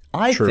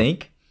 I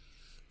think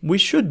we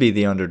should be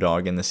the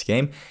underdog in this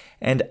game.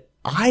 And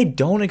I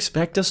don't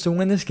expect us to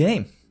win this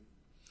game.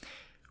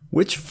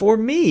 Which, for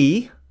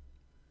me,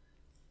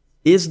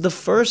 is the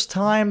first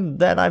time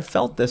that I've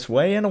felt this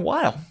way in a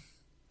while.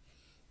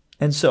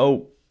 And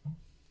so,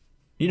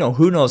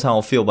 who knows how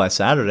I'll feel by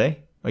Saturday.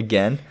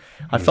 Again,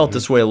 I felt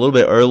this way a little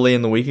bit early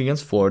in the week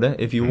against Florida,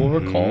 if you will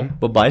recall.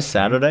 But by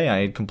Saturday,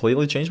 I had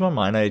completely changed my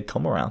mind. I had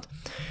come around.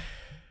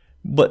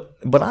 But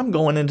I'm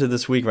going into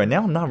this week right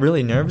now, I'm not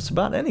really nervous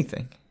about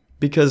anything.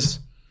 Because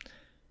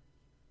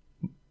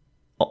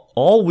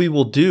all we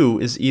will do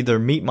is either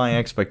meet my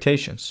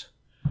expectations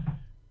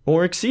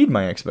or exceed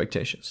my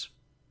expectations.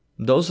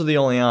 Those are the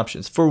only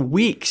options. For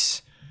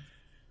weeks,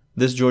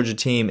 this Georgia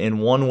team, in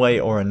one way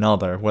or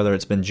another, whether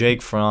it's been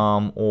Jake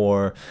Fromm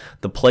or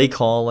the play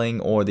calling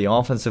or the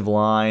offensive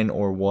line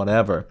or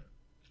whatever,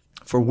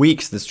 for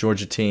weeks this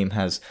Georgia team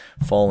has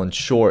fallen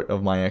short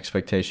of my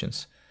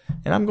expectations.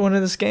 And I'm going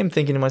into this game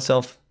thinking to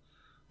myself,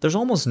 there's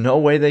almost no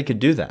way they could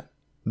do that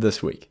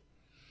this week.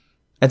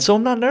 And so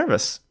I'm not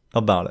nervous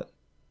about it.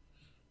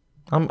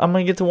 I'm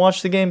going to get to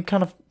watch the game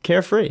kind of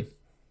carefree,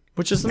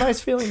 which is a nice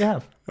feeling to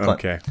have.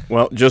 Okay.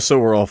 Well, just so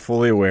we're all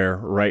fully aware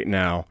right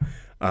now,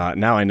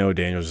 now I know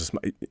Daniel's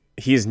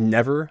he's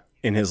never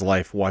in his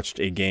life watched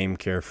a game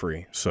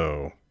carefree.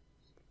 So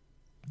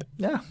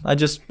yeah,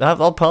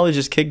 I'll probably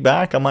just kick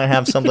back. I might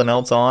have something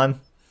else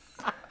on.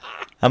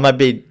 I might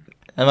be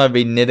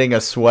knitting a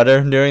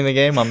sweater during the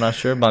game. I'm not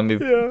sure.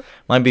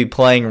 Might be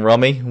playing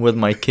rummy with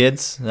my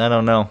kids. I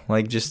don't know.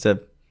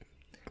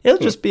 It'll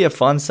just be a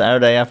fun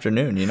Saturday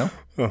afternoon,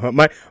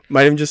 Might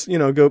even just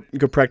go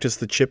practice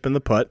the chip and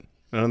the putt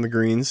on the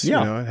greens.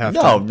 Yeah, at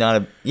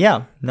halftime.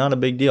 Not a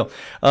big deal.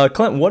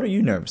 Clint, what are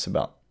you nervous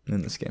about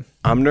in this game?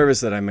 I'm nervous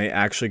that I may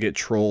actually get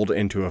trolled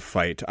into a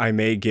fight. I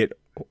may get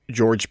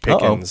George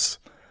Pickens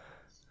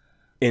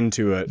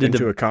into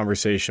a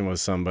conversation with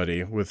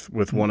somebody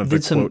with one of the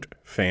quote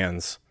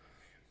fans.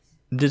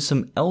 did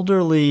some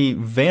elderly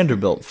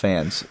Vanderbilt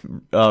fans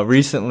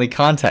recently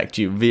contact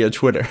you via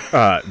Twitter?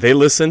 They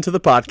listened to the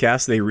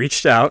podcast. They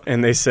reached out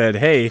and they said,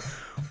 "Hey,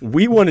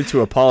 we wanted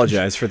to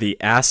apologize for the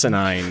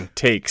asinine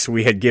takes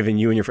we had given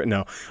you and your friend."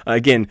 No,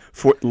 again,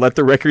 let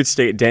the record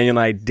state, Daniel and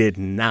I did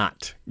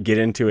not get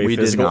into a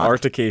physical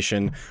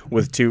altercation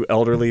with two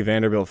elderly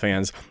Vanderbilt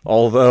fans,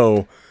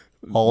 although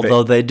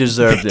they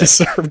deserved it.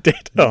 Deserved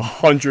it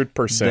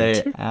 100%.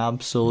 They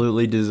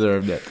absolutely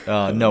deserved it.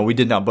 No, we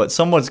did not. But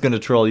someone's going to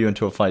troll you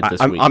into a fight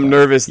this week. I'm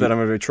nervous that I'm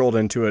going to be trolled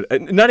into it.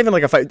 Not even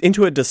like a fight,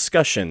 into a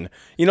discussion.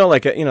 You know,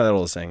 like that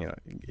old saying.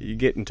 You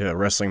get into a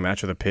wrestling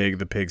match with a pig.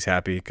 The pig's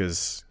happy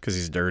because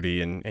he's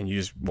dirty, and you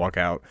just walk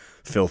out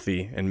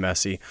filthy and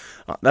messy.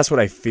 That's what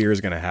I fear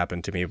is going to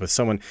happen to me. But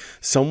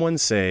someone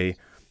say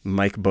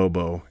Mike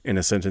Bobo in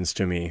a sentence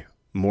to me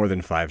more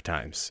than 5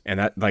 times, and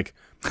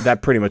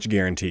that pretty much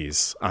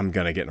guarantees I'm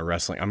gonna get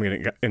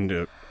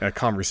into a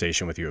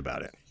conversation with you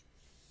about it.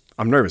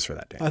 I'm nervous for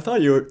that day. I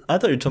thought you were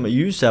telling me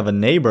you used to have a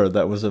neighbor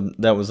that was an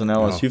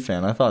LSU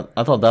fan. I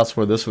thought that's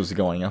where this was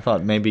going. I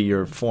thought maybe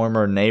your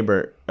former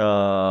neighbor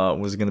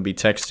was going to be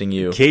texting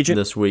you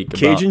this week.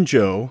 Cajun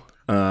Joe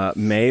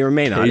may or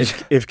may not.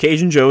 If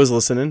Cajun Joe is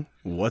listening,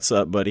 what's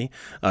up, buddy?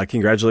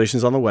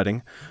 Congratulations on the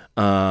wedding.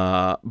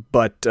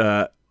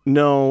 But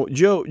no,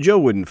 Joe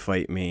wouldn't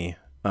fight me.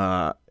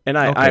 And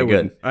I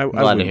wouldn't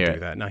do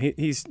that. No,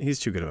 he's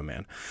too good of a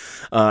man.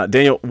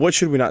 Daniel, what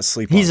should we not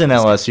sleep on? He's an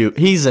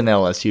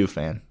LSU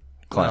fan,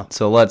 Clint. Well,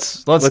 so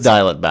let's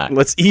dial it back.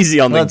 Let's easy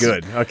on the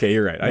good. Okay,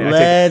 you're right.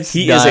 I think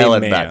he dial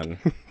is a it man.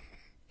 Back.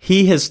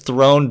 He has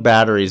thrown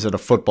batteries at a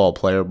football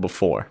player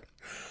before.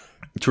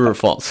 True or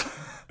false?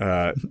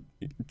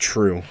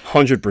 True.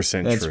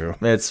 100% true.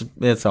 It's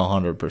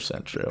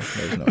 100% true.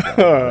 There's no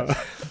doubt.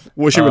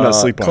 What should we not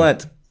sleep on?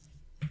 Clint,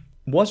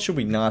 what should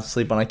we not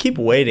sleep on? I keep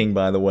waiting,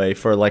 by the way,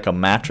 for like a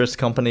mattress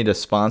company to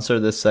sponsor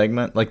this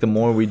segment. Like the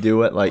more we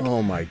do it, like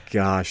oh my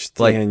gosh,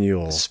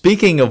 Daniel. Like,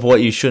 speaking of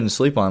what you shouldn't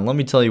sleep on, let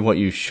me tell you what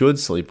you should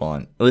sleep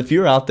on. If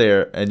you're out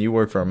there and you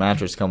work for a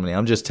mattress company,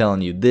 I'm just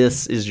telling you,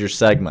 this is your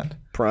segment.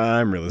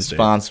 Prime Real Estate.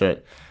 Sponsor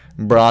it.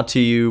 Brought to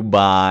you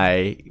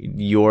by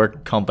your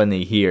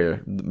company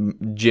here,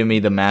 Jimmy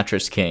the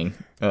Mattress King,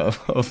 of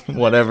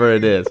whatever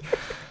it is.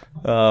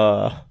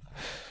 All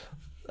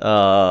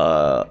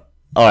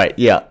right,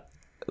 yeah.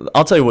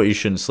 I'll tell you what you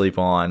shouldn't sleep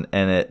on,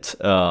 and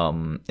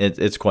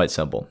it's quite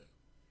simple.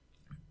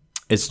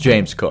 It's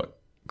James Cook,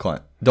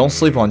 Clint. Don't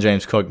sleep on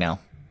James Cook now.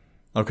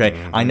 Okay?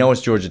 Mm-hmm. I know it's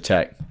Georgia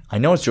Tech.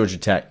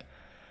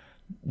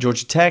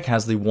 Georgia Tech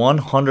has the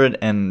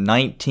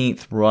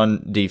 119th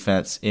run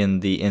defense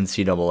in the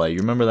NCAA. You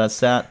remember that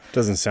stat?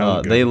 Doesn't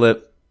sound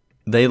good.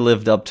 They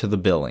lived up to the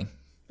billing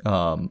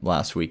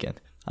last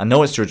weekend. I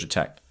know it's Georgia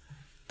Tech.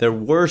 They're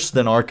worse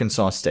than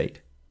Arkansas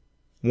State.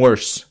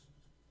 Worse.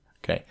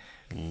 Okay.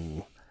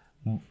 Ooh.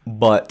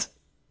 But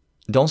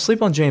don't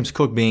sleep on James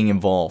Cook being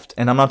involved.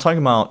 And I'm not talking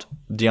about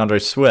DeAndre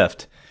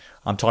Swift.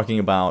 I'm talking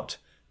about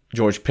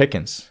George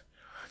Pickens.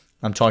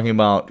 I'm talking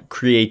about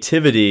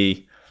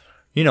creativity.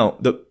 You know,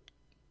 the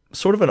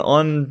sort of an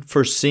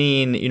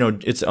unforeseen,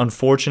 it's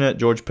unfortunate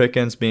George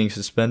Pickens being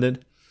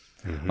suspended.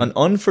 Mm-hmm. An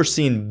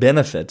unforeseen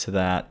benefit to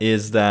that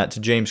is that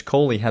James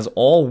Coley has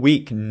all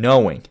week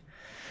knowing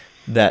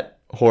that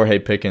Jorge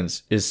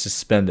Pickens is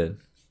suspended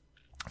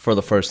for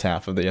the first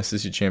half of the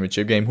SEC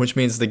championship game, which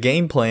means the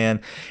game plan,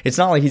 it's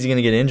not like he's going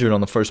to get injured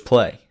on the first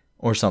play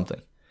or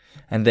something,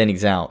 and then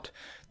he's out.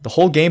 The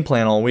whole game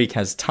plan all week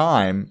has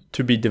time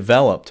to be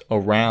developed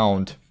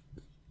around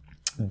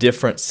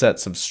different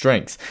sets of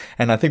strengths.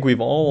 And I think we're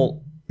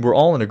all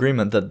in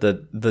agreement that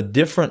the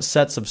different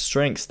sets of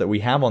strengths that we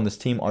have on this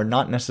team are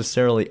not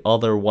necessarily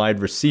other wide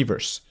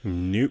receivers.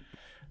 Nope.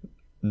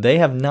 They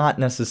have not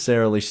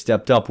necessarily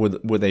stepped up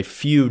with a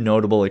few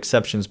notable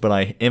exceptions, but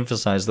I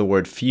emphasize the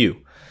word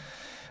few.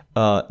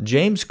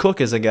 James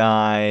Cook is a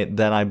guy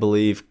that I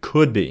believe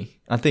could be.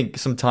 I think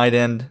some tight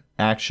end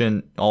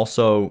action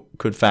also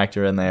could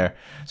factor in there.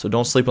 So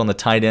don't sleep on the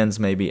tight ends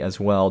maybe as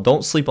well.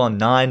 Don't sleep on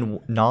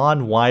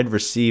non-wide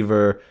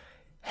receiver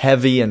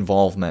heavy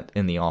involvement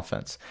in the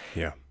offense.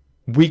 Yeah.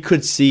 We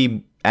could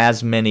see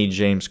as many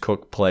James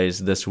Cook plays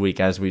this week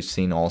as we've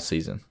seen all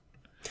season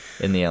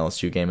in the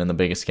LSU game, in the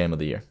biggest game of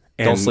the year.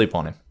 Don't sleep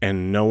on him.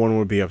 And no one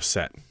would be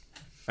upset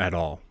at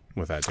all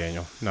with that,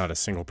 Daniel. Not a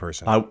single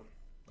person.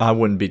 I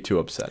wouldn't be too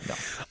upset,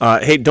 no.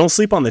 Hey, don't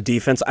sleep on the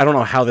defense. I don't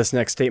know how this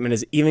next statement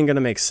is even going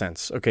to make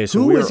sense. Okay, so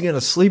who is going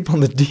to sleep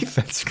on the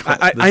defense?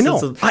 I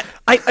know.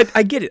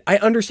 I get it. I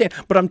understand.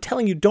 But I'm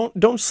telling you,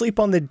 don't sleep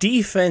on the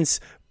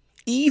defense.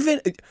 Even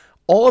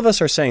all of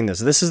us are saying this.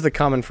 This is the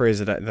common phrase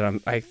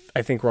that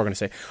I think we're all going to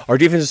say. Our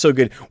defense is so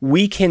good,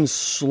 we can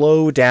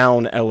slow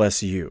down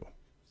LSU.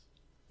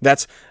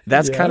 That's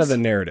yes. Kind of the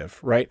narrative,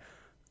 right?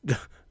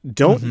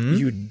 Don't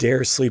you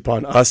dare sleep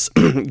on us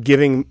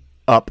giving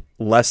up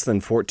less than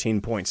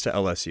 14 points to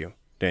LSU,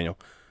 Daniel.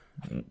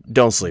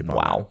 Don't sleep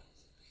on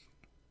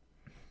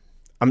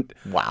that.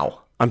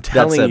 I'm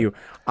telling you,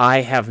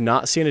 I have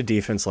not seen a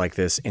defense like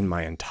this in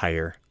my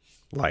entire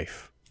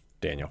life,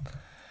 Daniel.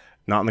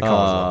 Not in the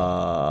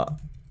college level.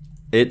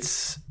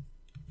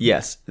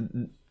 Yes,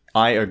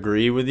 I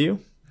agree with you,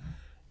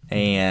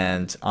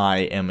 and I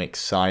am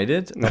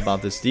excited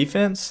about this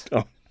defense.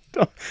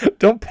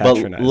 Don't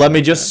patronize. But let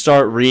me just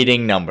start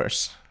reading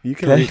numbers. You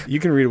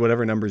can read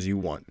whatever numbers you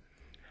want.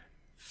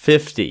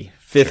 50,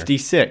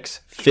 56,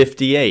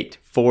 58,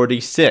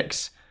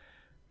 46,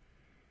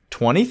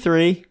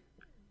 23,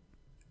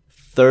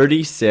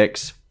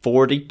 36,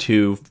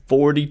 42,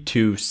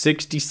 42,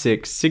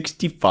 66,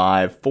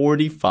 65,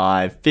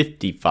 45,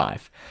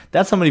 55.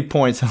 That's how many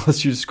points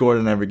LSU scored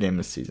in every game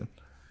this season.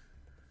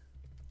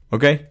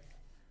 Okay?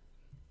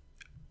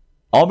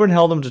 Auburn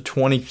held them to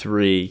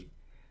 23.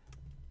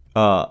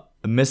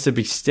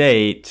 Mississippi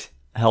State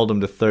held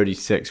them to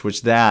 36,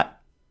 which I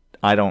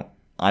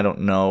don't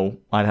know.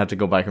 I'd have to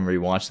go back and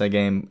rewatch that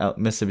game.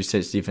 Mississippi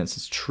State's defense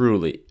is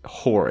truly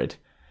horrid.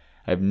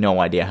 I have no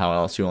idea how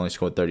LSU only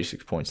scored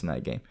 36 points in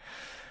that game.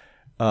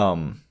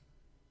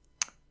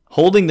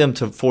 Holding them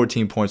to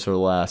 14 points or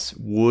less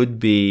would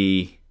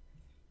be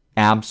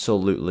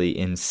absolutely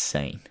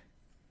insane.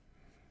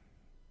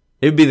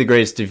 It would be the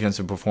greatest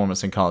defensive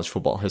performance in college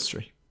football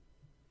history.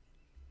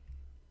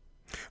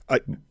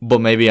 But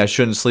maybe I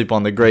shouldn't sleep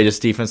on the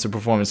greatest defensive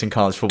performance in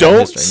college football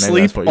history.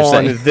 Maybe Don't sleep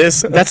on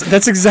this.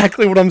 That's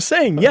exactly what I'm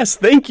saying. Yes,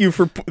 thank you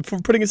for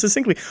putting it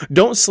succinctly.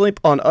 Don't sleep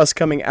on us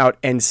coming out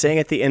and saying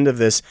at the end of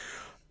this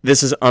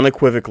is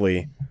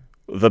unequivocally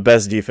the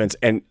best defense,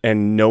 and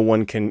no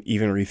one can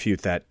even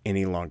refute that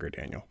any longer,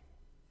 Daniel.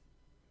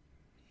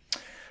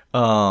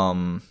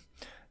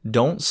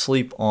 Don't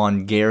sleep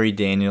on Gary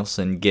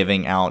Danielson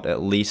giving out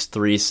at least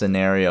 3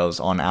 scenarios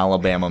on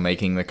Alabama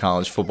making the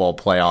college football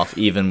playoff,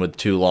 even with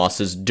 2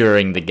 losses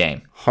during the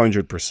game.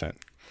 100%.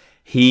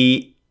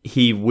 He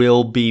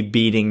will be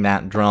beating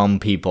that drum,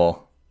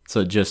 people.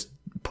 So just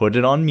put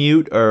it on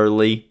mute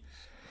early.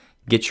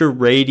 Get your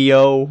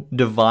radio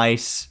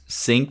device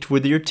synced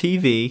with your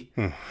TV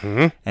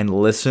and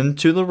listen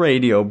to the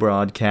radio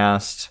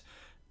broadcast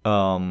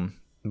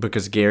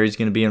because Gary's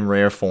going to be in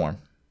rare form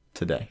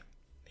today.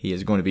 He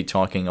is going to be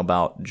talking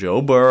about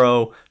Joe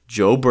Burrow,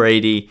 Joe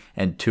Brady,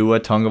 and Tua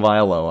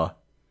Tagovailoa,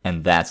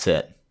 and that's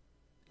it.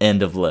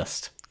 End of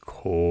list.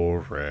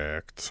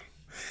 Correct.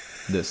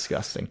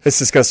 Disgusting. It's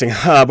disgusting.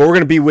 But we're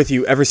going to be with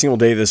you every single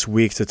day this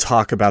week to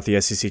talk about the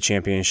SEC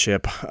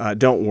Championship.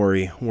 Don't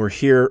worry. We're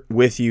here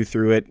with you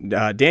through it.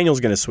 Daniel's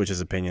going to switch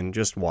his opinion.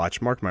 Just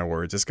watch. Mark my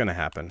words. It's going to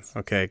happen.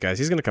 Okay, guys?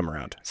 He's going to come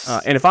around.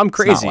 And if I'm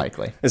crazy... It's not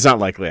likely. It's not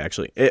likely,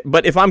 actually.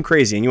 But if I'm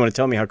crazy and you want to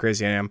tell me how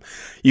crazy I am,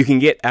 you can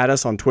get at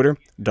us on Twitter,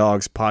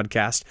 Dogs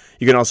Podcast.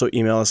 You can also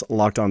email us,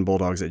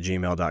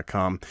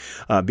 lockedonbulldogs@gmail.com.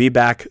 Be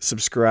back,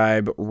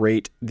 subscribe,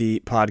 rate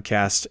the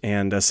podcast,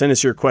 and send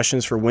us your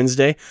questions for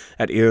Wednesday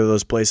at either of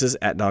those places,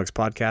 at Dogs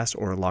Podcast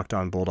or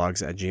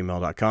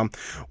lockedonbulldogs@gmail.com.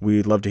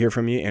 We'd love to hear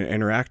from you and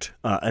interact.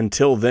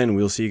 Until then,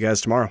 we'll see you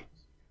guys tomorrow.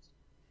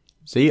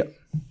 See ya.